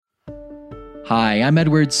Hi, I'm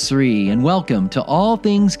Edward Sri, and welcome to All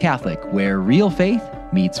Things Catholic, where real faith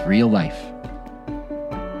meets real life.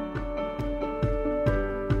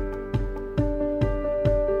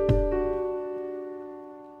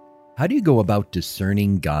 How do you go about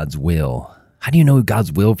discerning God's will? How do you know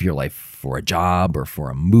God's will for your life, for a job or for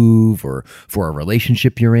a move or for a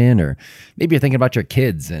relationship you're in? Or maybe you're thinking about your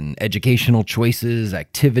kids and educational choices,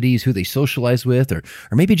 activities, who they socialize with, or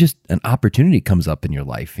maybe just an opportunity comes up in your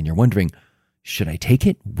life and you're wondering, should I take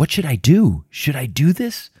it? What should I do? Should I do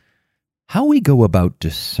this? How we go about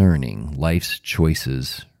discerning life's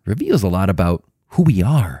choices reveals a lot about who we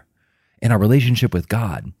are and our relationship with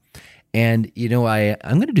God. And,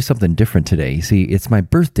 I'm going to do something different today. See, it's my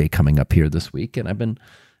birthday coming up here this week, and I've been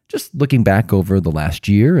just looking back over the last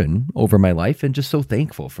year and over my life and just so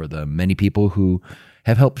thankful for the many people who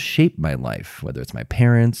have helped shape my life, whether it's my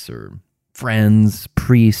parents or friends,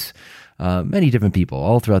 priests, many different people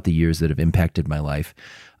all throughout the years that have impacted my life.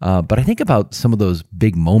 But I think about some of those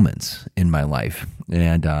big moments in my life.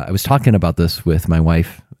 And I was talking about this with my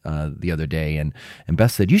wife the other day, and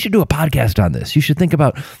Beth said, you should do a podcast on this. You should think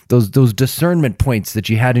about those discernment points that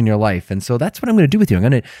you had in your life. And so that's what I'm going to do with you. I'm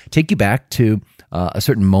going to take you back to a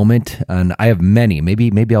certain moment, and I have many.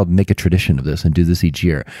 Maybe I'll make a tradition of this and do this each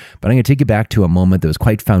year. But I'm going to take you back to a moment that was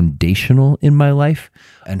quite foundational in my life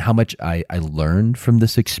and how much I learned from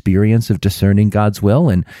this experience of discerning God's will.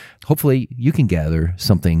 And hopefully you can gather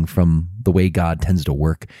something from the way God tends to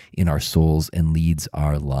work in our souls and leads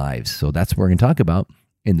our lives. So that's what we're going to talk about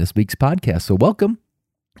in this week's podcast. So welcome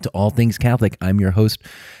to All Things Catholic. I'm your host,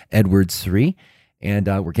 Edward Sri. And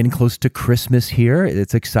we're getting close to Christmas here.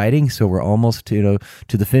 It's exciting. So we're almost, to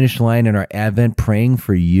the finish line in our Advent, praying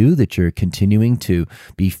for you that you're continuing to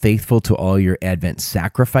be faithful to all your Advent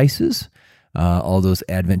sacrifices, all those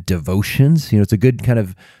Advent devotions. It's a good kind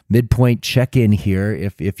of midpoint check-in here.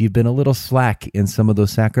 If you've been a little slack in some of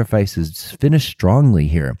those sacrifices, finish strongly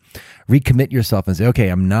here. Recommit yourself and say, okay,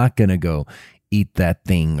 I'm not going to go eat that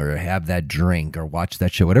thing or have that drink or watch that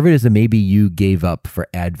show, whatever it is that maybe you gave up for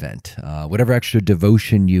Advent, whatever extra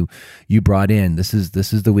devotion you brought in. This is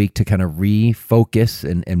the week to kind of refocus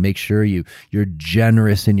and make sure you're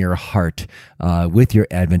generous in your heart with your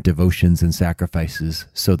Advent devotions and sacrifices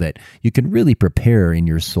so that you can really prepare in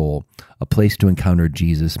your soul a place to encounter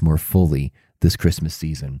Jesus more fully this Christmas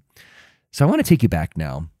season. So I want to take you back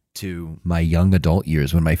now to my young adult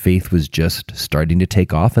years when my faith was just starting to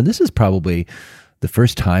take off. And this is probably the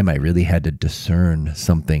first time I really had to discern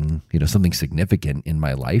something significant in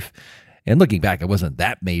my life. And looking back, it wasn't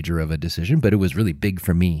that major of a decision, but it was really big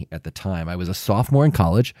for me at the time. I was a sophomore in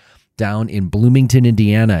college down in Bloomington,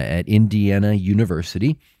 Indiana at Indiana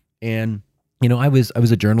University. And I was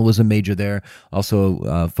a journalism major there,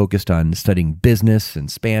 also focused on studying business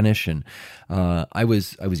and Spanish. And I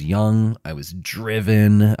was young, I was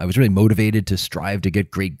driven, I was really motivated to strive to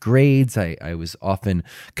get great grades. I was often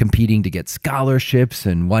competing to get scholarships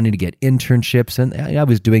and wanting to get internships. And I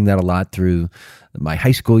was doing that a lot through my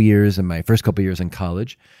high school years and my first couple years in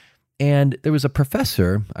college. And there was a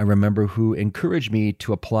professor, I remember, who encouraged me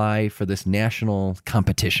to apply for this national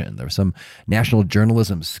competition. There was some national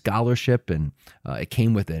journalism scholarship, and it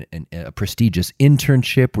came with a prestigious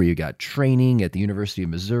internship where you got training at the University of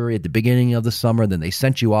Missouri at the beginning of the summer. Then they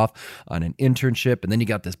sent you off on an internship, and then you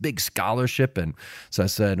got this big scholarship. And so I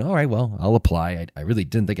said, all right, well, I'll apply. I really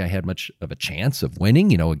didn't think I had much of a chance of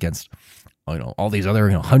winning, against all these other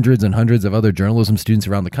hundreds and hundreds of other journalism students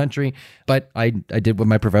around the country. But I did what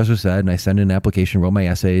my professor said, and I sent in an application, wrote my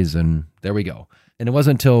essays, and there we go. And it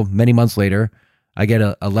wasn't until many months later, I get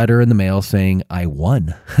a letter in the mail saying I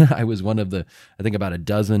won. I was one of about a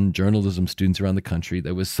dozen journalism students around the country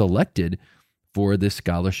that was selected for this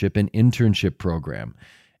scholarship and internship program.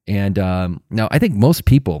 And now I think most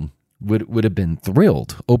people would have been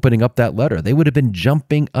thrilled opening up that letter. They would have been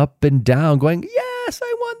jumping up and down going, yes,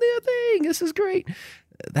 I won the thing. This is great.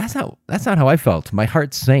 That's not how I felt. My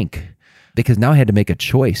heart sank because now I had to make a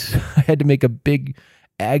choice. I had to make a big,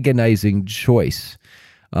 agonizing choice.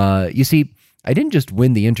 You see, I didn't just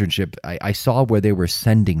win the internship. I saw where they were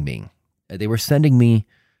sending me. They were sending me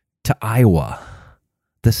to Iowa,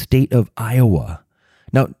 the state of Iowa.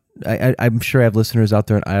 Now, I'm sure I have listeners out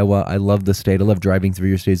there in Iowa. I love the state. I love driving through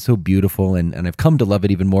your state. It's so beautiful, and I've come to love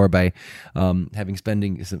it even more by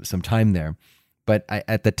spending some time there. But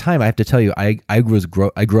at the time, I have to tell you, I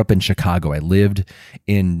grew up in Chicago. I lived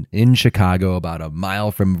in Chicago, about a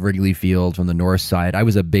mile from Wrigley Field, from the north side. I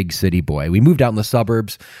was a big city boy. We moved out in the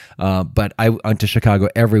suburbs, but I went to Chicago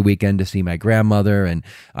every weekend to see my grandmother, and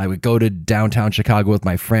I would go to downtown Chicago with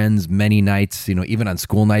my friends many nights. Even on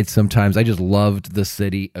school nights sometimes. I just loved the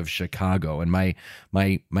city of Chicago, and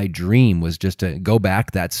my dream was just to go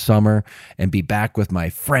back that summer and be back with my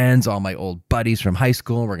friends, all my old buddies from high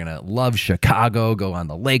school. We're gonna love Chicago. Go on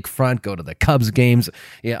the lakefront, go to the Cubs games.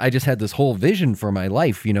 Yeah, I just had this whole vision for my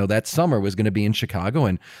life. That summer was going to be in Chicago.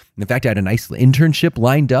 And in fact, I had a nice internship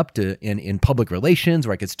lined up in public relations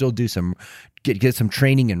where I could still do get some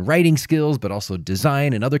training in writing skills, but also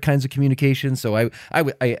design and other kinds of communication. So I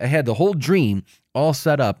had the whole dream all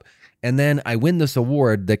set up. And then I win this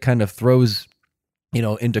award that kind of throws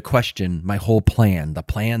into question my whole plan, the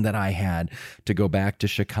plan that I had to go back to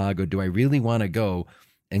Chicago. Do I really want to go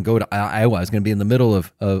to Iowa? I was going to be in the middle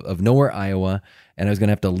of nowhere, Iowa, and I was going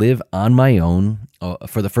to have to live on my own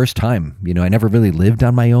for the first time. I never really lived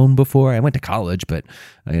on my own before. I went to college, but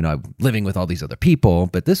I'm living with all these other people.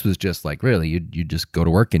 But this was just like, really, you just go to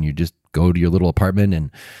work and you just go to your little apartment,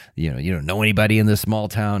 and you don't know anybody in this small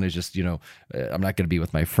town. It's just I'm not going to be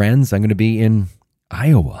with my friends. I'm going to be in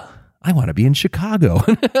Iowa. I want to be in Chicago.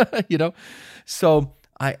 So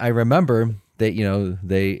I remember that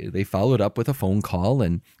they followed up with a phone call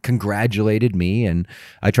and congratulated me, and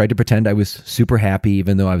I tried to pretend I was super happy,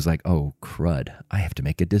 even though I was like, oh crud, I have to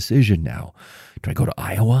make a decision now. Do I go to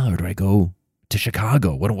Iowa or do I go to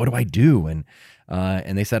Chicago? What do I do? And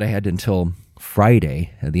they said I had until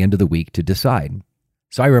Friday at the end of the week to decide.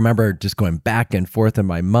 So I remember just going back and forth in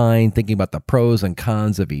my mind, thinking about the pros and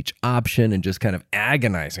cons of each option and just kind of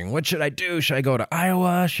agonizing. What should I do? Should I go to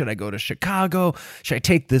Iowa? Should I go to Chicago? Should I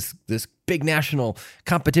take this big national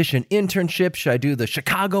competition internship? Should I do the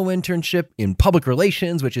Chicago internship in public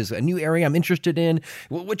relations, which is a new area I'm interested in?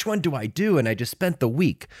 Well, which one do I do? And I just spent the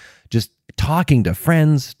week just talking to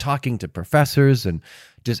friends, talking to professors, and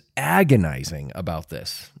just agonizing about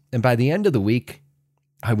this. And by the end of the week,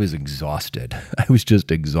 I was exhausted. I was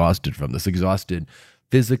just exhausted from this, exhausted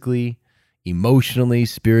physically, emotionally,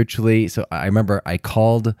 spiritually. So I remember I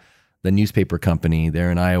called the newspaper company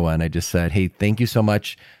there in Iowa, and I just said, hey, thank you so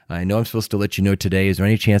much. I know I'm supposed to let you know today. Is there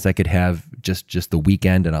any chance I could have just the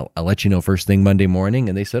weekend, and I'll let you know first thing Monday morning?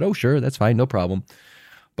 And they said, oh, sure, that's fine, no problem.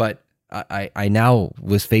 But I now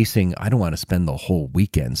was facing, I don't want to spend the whole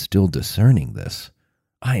weekend still discerning this.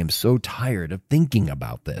 I am so tired of thinking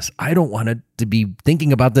about this. I don't want to be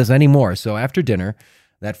thinking about this anymore. So after dinner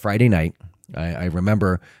that Friday night, I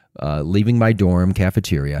remember leaving my dorm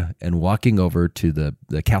cafeteria and walking over to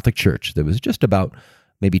the Catholic church that was just about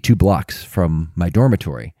maybe 2 blocks from my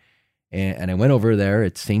dormitory. And I went over there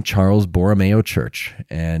at St. Charles Borromeo Church,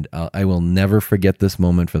 and I will never forget this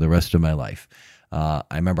moment for the rest of my life. I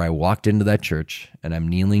remember I walked into that church, and I'm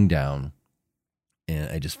kneeling down, and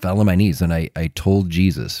I just fell on my knees, and I told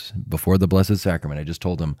Jesus before the Blessed Sacrament, I just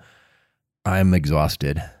told him, I'm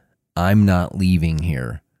exhausted. I'm not leaving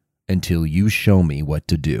here until you show me what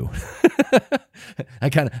to do.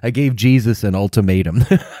 I gave Jesus an ultimatum.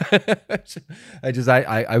 I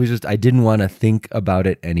didn't want to think about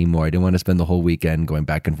it anymore. I didn't want to spend the whole weekend going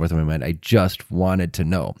back and forth in my mind. I just wanted to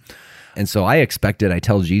know. And so I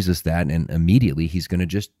tell Jesus that, and immediately he's going to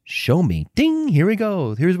just show me, ding, here we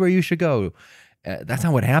go. Here's where you should go. That's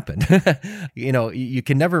not what happened. You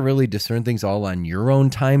can never really discern things all on your own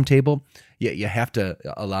timetable. You have to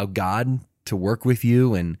allow God to work with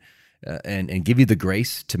you and give you the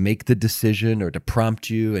grace to make the decision, or to prompt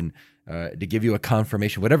you and to give you a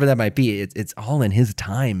confirmation, whatever that might be. It's all in his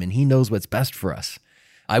time, and he knows what's best for us.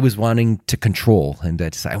 I was wanting to control and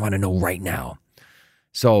to say, I want to know right now.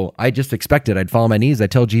 So I just expected I'd fall on my knees,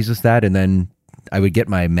 I'd tell Jesus that, and then I would get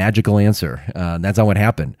my magical answer. That's not what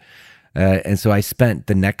happened. And so I spent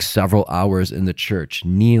the next several hours in the church,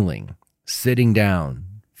 kneeling, sitting down,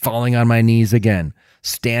 falling on my knees again,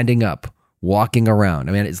 standing up, walking around.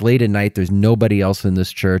 I mean, it's late at night. There's nobody else in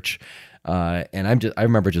this church. And I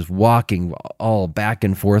remember just walking all back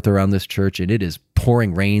and forth around this church, and it is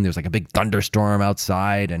pouring rain. There's like a big thunderstorm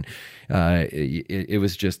outside, and it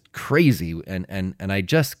was just crazy. And I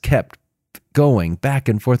just kept going back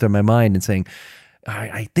and forth in my mind and saying,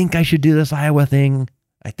 I think I should do this Iowa thing.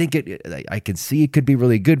 I think I can see it could be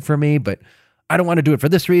really good for me, but I don't want to do it for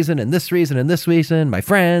this reason and this reason and this reason. My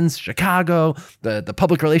friends, Chicago, the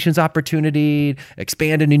public relations opportunity,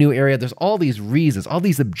 expand in a new area. There's all these reasons, all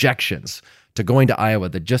these objections to going to Iowa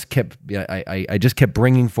that I just kept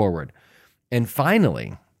bringing forward. And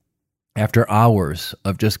finally, after hours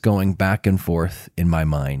of just going back and forth in my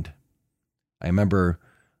mind, I remember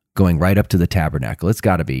going right up to the tabernacle. It's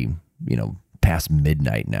got to be, past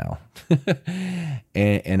midnight now.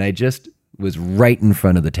 and I just was right in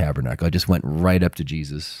front of the tabernacle. I just went right up to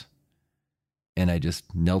Jesus and I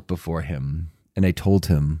just knelt before him and I told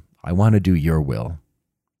him, I want to do your will,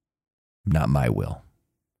 not my will.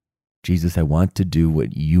 Jesus, I want to do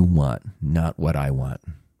what you want, not what I want.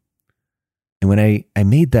 And when I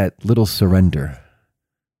made that little surrender,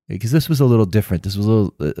 because this was a little different, this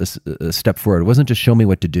was a step forward. It wasn't just show me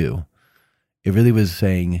what to do. It really was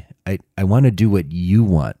saying, I want to do what you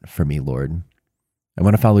want for me, Lord. I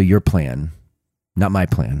want to follow your plan, not my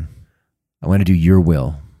plan. I want to do your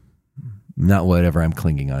will, not whatever I'm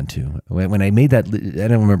clinging on to. When I made that, I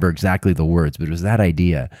don't remember exactly the words, but it was that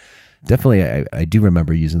idea. Definitely, I do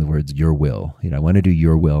remember using the words, your will. I want to do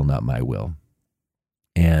your will, not my will.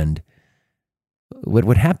 And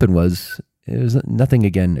what happened was, it was nothing,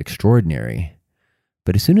 again, extraordinary.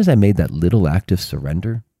 But as soon as I made that little act of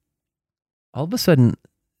surrender, all of a sudden,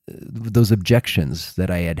 those objections that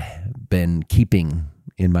I had been keeping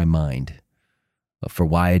in my mind for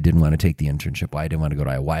why I didn't want to take the internship, why I didn't want to go to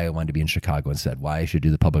Iowa, why I wanted to be in Chicago instead, why I should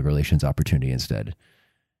do the public relations opportunity instead,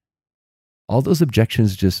 all those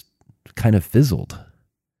objections just kind of fizzled.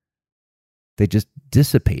 They just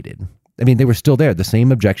dissipated. I mean, they were still there. The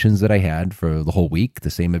same objections that I had for the whole week,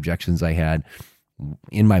 the same objections I had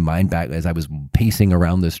in my mind back as I was pacing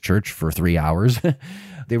around this church for 3 hours.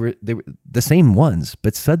 They were the same ones,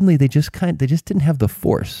 but suddenly they just didn't have the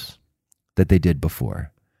force that they did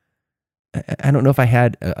before. I don't know if I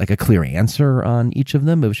had a clear answer on each of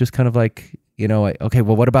them. It was just kind of like, okay,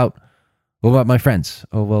 well, what about my friends?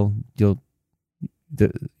 Oh, well, you'll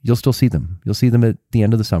still see them. You'll see them at the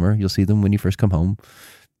end of the summer. You'll see them when you first come home.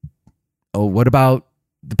 Oh, what about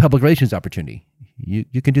the public relations opportunity?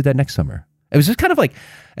 You can do that next summer. It was just kind of like,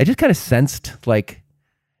 I just kind of sensed like,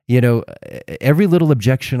 every little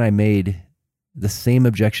objection I made, the same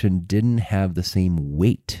objection didn't have the same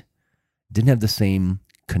weight, didn't have the same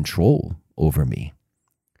control over me.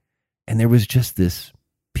 And there was just this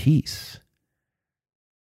peace.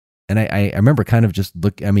 And I remember kind of just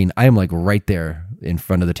I am like right there in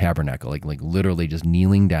front of the tabernacle, like literally just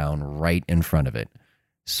kneeling down right in front of it.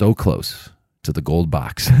 So close to the gold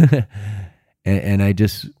box. and I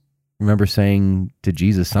just remember saying to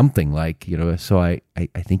Jesus something like, so I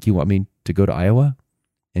think you want me to go to Iowa,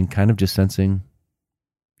 and kind of just sensing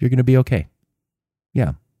you're going to be okay.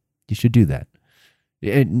 Yeah, you should do that.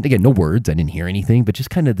 And again, no words. I didn't hear anything, but just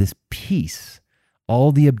kind of this peace.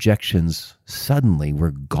 All the objections suddenly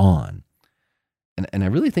were gone. And I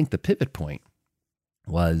really think the pivot point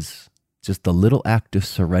was just the little act of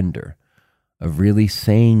surrender, of really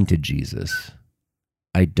saying to Jesus,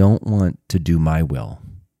 I don't want to do my will.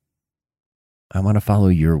 I want to follow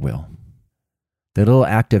your will. That little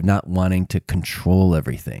act of not wanting to control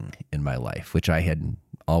everything in my life, which I had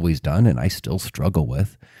always done and I still struggle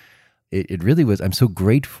with. It really was, I'm so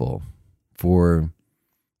grateful for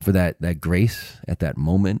that grace at that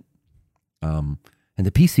moment. And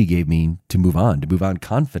the peace he gave me to move on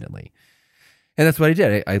confidently. And that's what I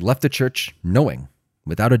did. I left the church knowing,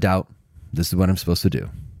 without a doubt, this is what I'm supposed to do.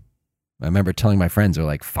 I remember telling my friends, they're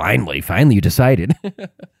like, finally you decided.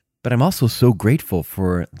 But I'm also so grateful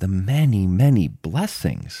for the many, many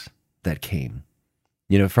blessings that came,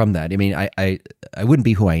 from that. I mean, I wouldn't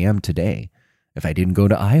be who I am today if I didn't go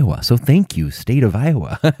to Iowa. So thank you, state of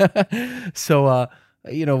Iowa. So,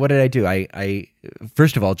 what did I do? I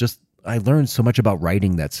first of all, I learned so much about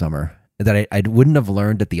writing that summer that I wouldn't have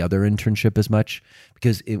learned at the other internship as much,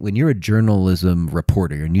 because when you're a journalism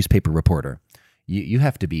reporter, you're a newspaper reporter, you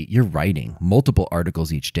have to you're writing multiple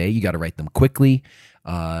articles each day. You got to write them quickly.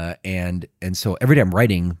 And so every day I'm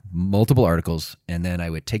writing multiple articles, and then I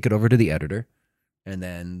would take it over to the editor, and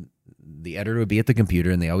then the editor would be at the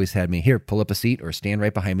computer, and they always had me, here, pull up a seat or stand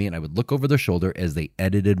right behind me. And I would look over their shoulder as they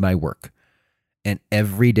edited my work. And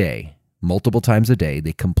every day, multiple times a day,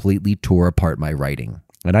 they completely tore apart my writing.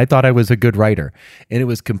 And I thought I was a good writer, and it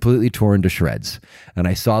was completely torn to shreds. And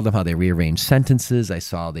I saw them, how they rearranged sentences. I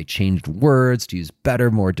saw they changed words to use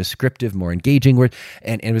better, more descriptive, more engaging words.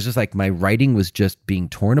 And it was just like my writing was just being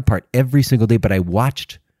torn apart every single day, but I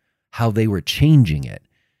watched how they were changing it.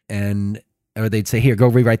 Or they'd say, here, go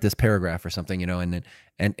rewrite this paragraph or something, and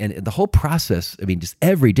the whole process, I mean, just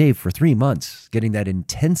every day for 3 months, getting that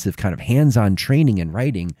intensive kind of hands-on training and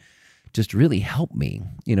writing just really helped me,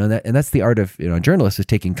 and that's the art of, a journalist, is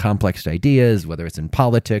taking complex ideas, whether it's in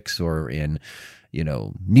politics or in,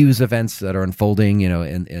 news events that are unfolding,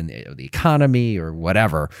 in the economy or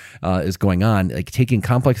whatever is going on, like taking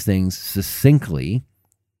complex things succinctly,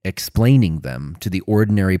 explaining them to the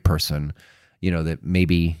ordinary person, that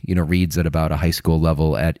maybe, reads at about a high school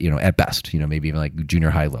level at best, maybe even like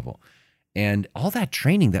junior high level. And all that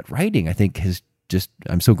training, that writing, I think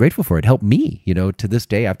I'm so grateful for it. Helped me, to this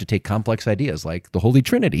day, I have to take complex ideas like the Holy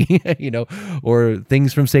Trinity, or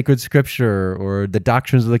things from sacred scripture or the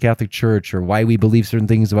doctrines of the Catholic Church or why we believe certain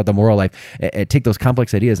things about the moral life, and take those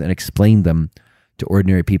complex ideas and explain them to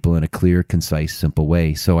ordinary people in a clear, concise, simple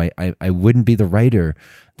way. So I wouldn't be the writer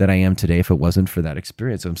that I am today if it wasn't for that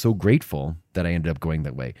experience. I'm so grateful that I ended up going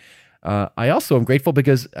that way. I also am grateful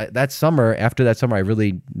because after that summer, I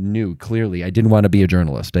really knew clearly I didn't want to be a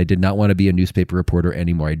journalist. I did not want to be a newspaper reporter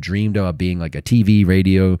anymore. I dreamed about being like a TV,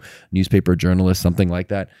 radio, newspaper journalist, something like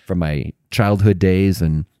that from my childhood days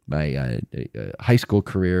and my high school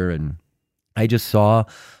career. And I just saw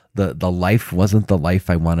the life wasn't the life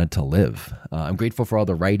I wanted to live. I'm grateful for all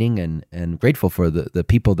the writing and grateful for the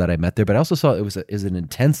people that I met there. But I also saw it was an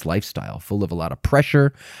intense lifestyle full of a lot of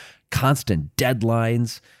pressure, constant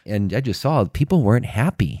deadlines. And I just saw people weren't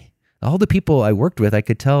happy. All the people I worked with, I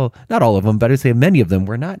could tell, not all of them, but I'd say many of them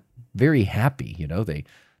were not very happy.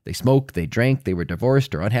 They smoked, they drank, they were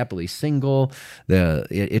divorced or unhappily single.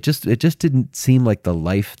 It just didn't seem like the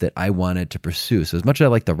life that I wanted to pursue. So as much as I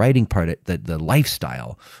liked the writing part, the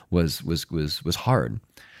lifestyle was hard.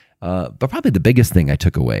 But probably the biggest thing I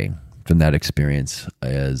took away from that experience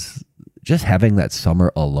is just having that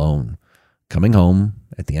summer alone, coming home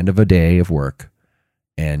at the end of a day of work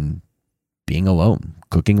and being alone,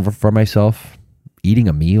 cooking for myself, eating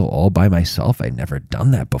a meal all by myself. I'd never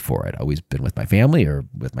done that before. I'd always been with my family or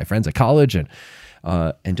with my friends at college, and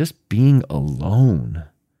just being alone,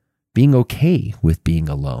 being okay with being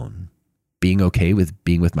alone, being okay with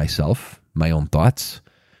being with myself, my own thoughts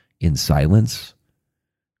in silence,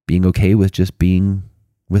 being okay with just being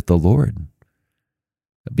with the Lord,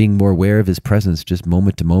 being more aware of his presence just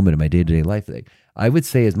moment to moment in my day-to-day life. I would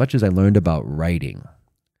say as much as I learned about writing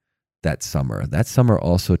that summer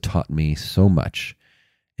also taught me so much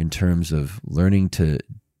in terms of learning to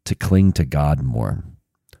cling to God more,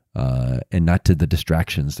 and not to the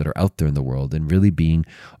distractions that are out there in the world, and really being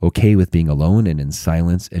okay with being alone and in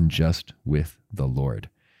silence and just with the Lord.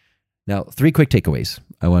 Now, 3 quick takeaways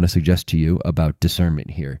I want to suggest to you about discernment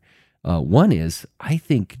here. One is, I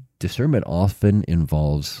think discernment often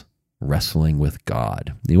involves wrestling with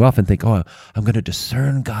God. You often think, I'm going to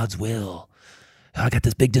discern God's will. I got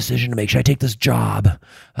this big decision to make. Should I take this job?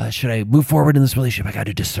 Should I move forward in this relationship? I got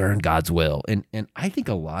to discern God's will. And I think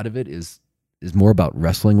a lot of it is more about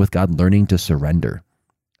wrestling with God, learning to surrender.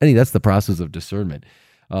 I think that's the process of discernment.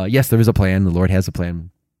 Yes, there is a plan. The Lord has a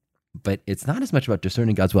plan. But it's not as much about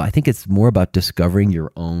discerning God's will. I think it's more about discovering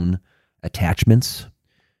your own attachments,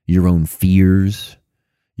 your own fears,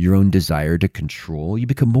 your own desire to control. You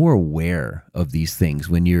become more aware of these things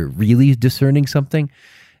when you're really discerning something.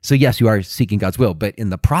 So yes, you are seeking God's will, but in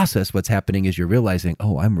the process, what's happening is you're realizing,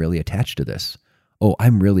 I'm really attached to this.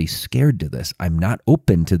 I'm really scared to this. I'm not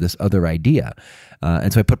open to this other idea.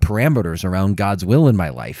 And so I put parameters around God's will in my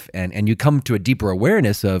life. And you come to a deeper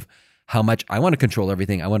awareness of how much I want to control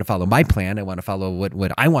everything. I want to follow my plan. I want to follow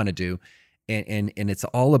what I want to do. And it's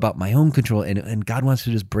all about my own control. And God wants to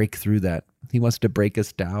just break through that. He wants to break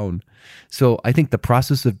us down. So I think the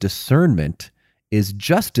process of discernment is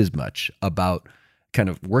just as much about kind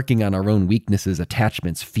of working on our own weaknesses,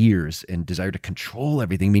 attachments, fears, and desire to control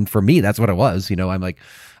everything. I mean, for me, that's what it was. I'm like,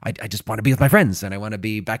 I just want to be with my friends, and I want to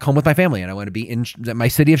be back home with my family, and I want to be in my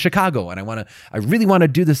city of Chicago, and I really want to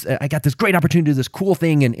do this. I got this great opportunity to do this cool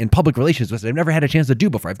thing in public relations, which I've never had a chance to do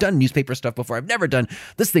before. I've done newspaper stuff before. I've never done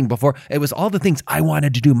this thing before. It was all the things I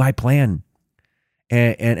wanted to do, my plan.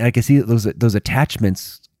 And I can see that those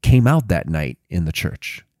attachments came out that night in the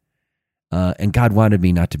church. And God wanted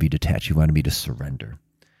me not to be detached. He wanted me to surrender.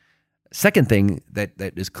 Second thing that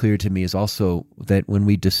is clear to me is also that when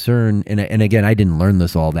we discern, and again, I didn't learn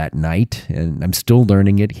this all that night, and I'm still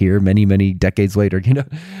learning it here many, many decades later,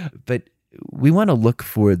 but we want to look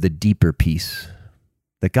for the deeper peace.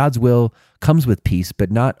 That God's will comes with peace,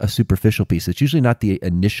 but not a superficial peace. It's usually not the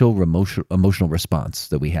initial emotional response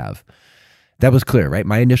that we have. That was clear, right?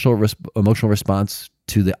 My initial emotional response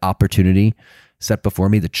to the opportunity set before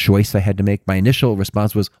me, the choice I had to make, my initial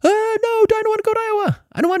response was, no, I don't want to go to Iowa.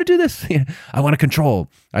 I don't want to do this. I want to control.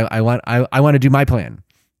 I want to do my plan.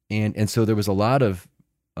 And so there was a lot of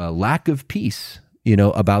lack of peace,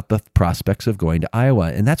 about the prospects of going to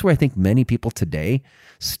Iowa. And that's where I think many people today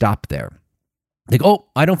stop there. They go,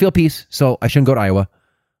 I don't feel peace, so I shouldn't go to Iowa.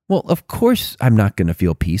 Well, of course I'm not going to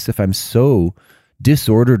feel peace if I'm so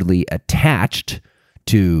disorderly attached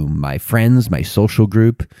to my friends, my social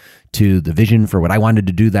group, to the vision for what I wanted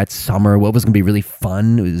to do that summer, what was going to be really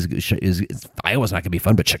fun. Iowa's not going to be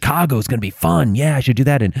fun, but Chicago is going to be fun. Yeah, I should do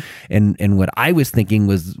that. And what I was thinking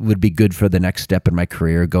would be good for the next step in my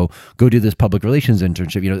career. Go do this public relations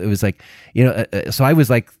internship. It was like, so I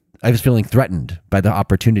was feeling threatened by the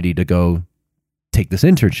opportunity to go take this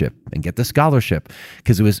internship and get the scholarship,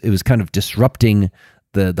 because it was kind of disrupting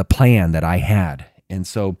the plan that I had. And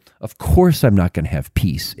so, of course, I'm not going to have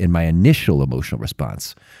peace in my initial emotional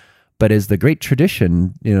response. But as the great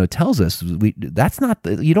tradition, tells us, that's not.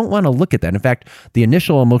 You don't want to look at that. In fact, the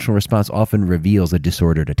initial emotional response often reveals a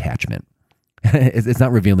disordered attachment. It's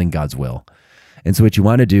not revealing God's will. And so, what you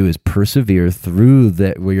want to do is persevere through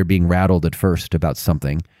that, where you're being rattled at first about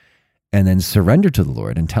something, and then surrender to the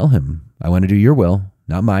Lord and tell Him, "I want to do Your will,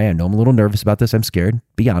 not mine. I know I'm a little nervous about this. I'm scared."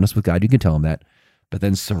 Be honest with God. You can tell Him that, but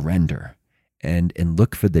then surrender and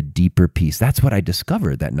look for the deeper peace. That's what I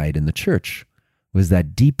discovered that night in the church. Was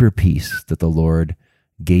that deeper peace that the Lord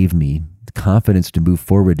gave me, the confidence to move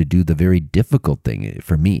forward to do the very difficult thing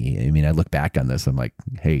for me. I mean, I look back on this, I'm like,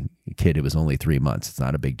 hey, kid, it was only 3 months. It's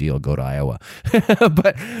not a big deal. Go to Iowa.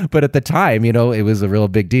 but at the time, it was a real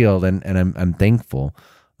big deal. And I'm thankful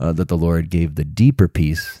that the Lord gave the deeper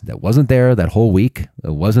peace that wasn't there that whole week.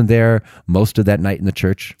 It wasn't there most of that night in the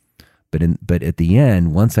church. But at the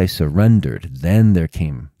end, once I surrendered, then there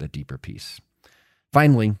came the deeper peace.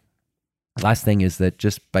 Finally, last thing is that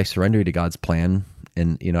just by surrendering to God's plan,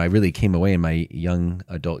 and I really came away in my young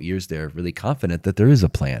adult years there really confident that there is a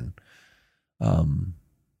plan,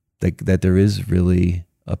 that there is really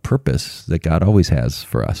a purpose that God always has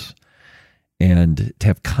for us, and to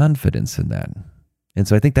have confidence in that. And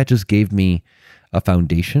so I think that just gave me a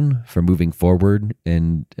foundation for moving forward.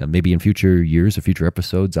 And maybe in future years or future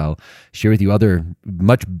episodes, I'll share with you other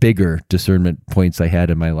much bigger discernment points I had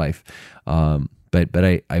in my life.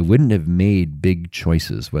 But I wouldn't have made big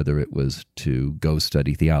choices, whether it was to go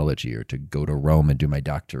study theology or to go to Rome and do my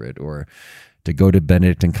doctorate, or to go to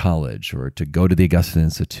Benedictine College, or to go to the Augustine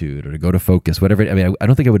Institute, or to go to Focus, whatever. I mean, I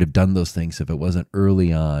don't think I would have done those things if it wasn't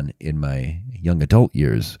early on in my young adult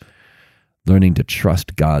years, learning to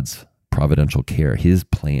trust God's providential care, His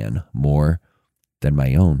plan, more than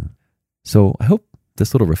my own. So I hope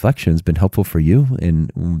this little reflection has been helpful for you.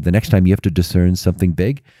 And the next time you have to discern something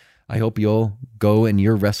big, I hope you'll go in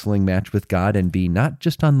your wrestling match with God and be not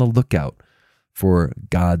just on the lookout for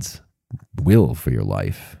God's will for your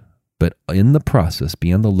life, but in the process,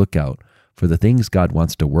 be on the lookout for the things God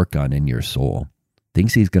wants to work on in your soul,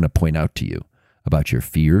 things He's going to point out to you about your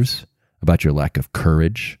fears, about your lack of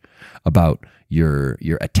courage, about your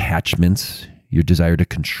attachments, your desire to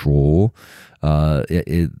control. I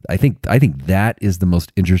think that is the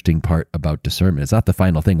most interesting part about discernment. It's not the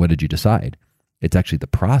final thing. What did you decide? It's actually the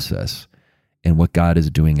process and what God is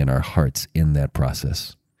doing in our hearts in that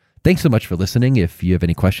process. Thanks so much for listening. If you have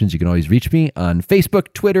any questions, you can always reach me on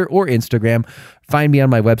Facebook, Twitter, or Instagram. Find me on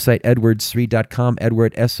my website, edwardsri.com,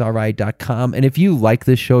 edwardsri.com. And if you like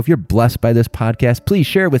this show, if you're blessed by this podcast, please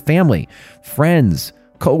share it with family, friends,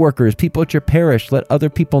 coworkers, people at your parish. Let other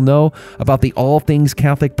people know about the All Things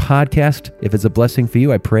Catholic podcast. If it's a blessing for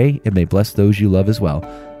you, I pray it may bless those you love as well.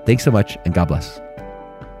 Thanks so much, and God bless.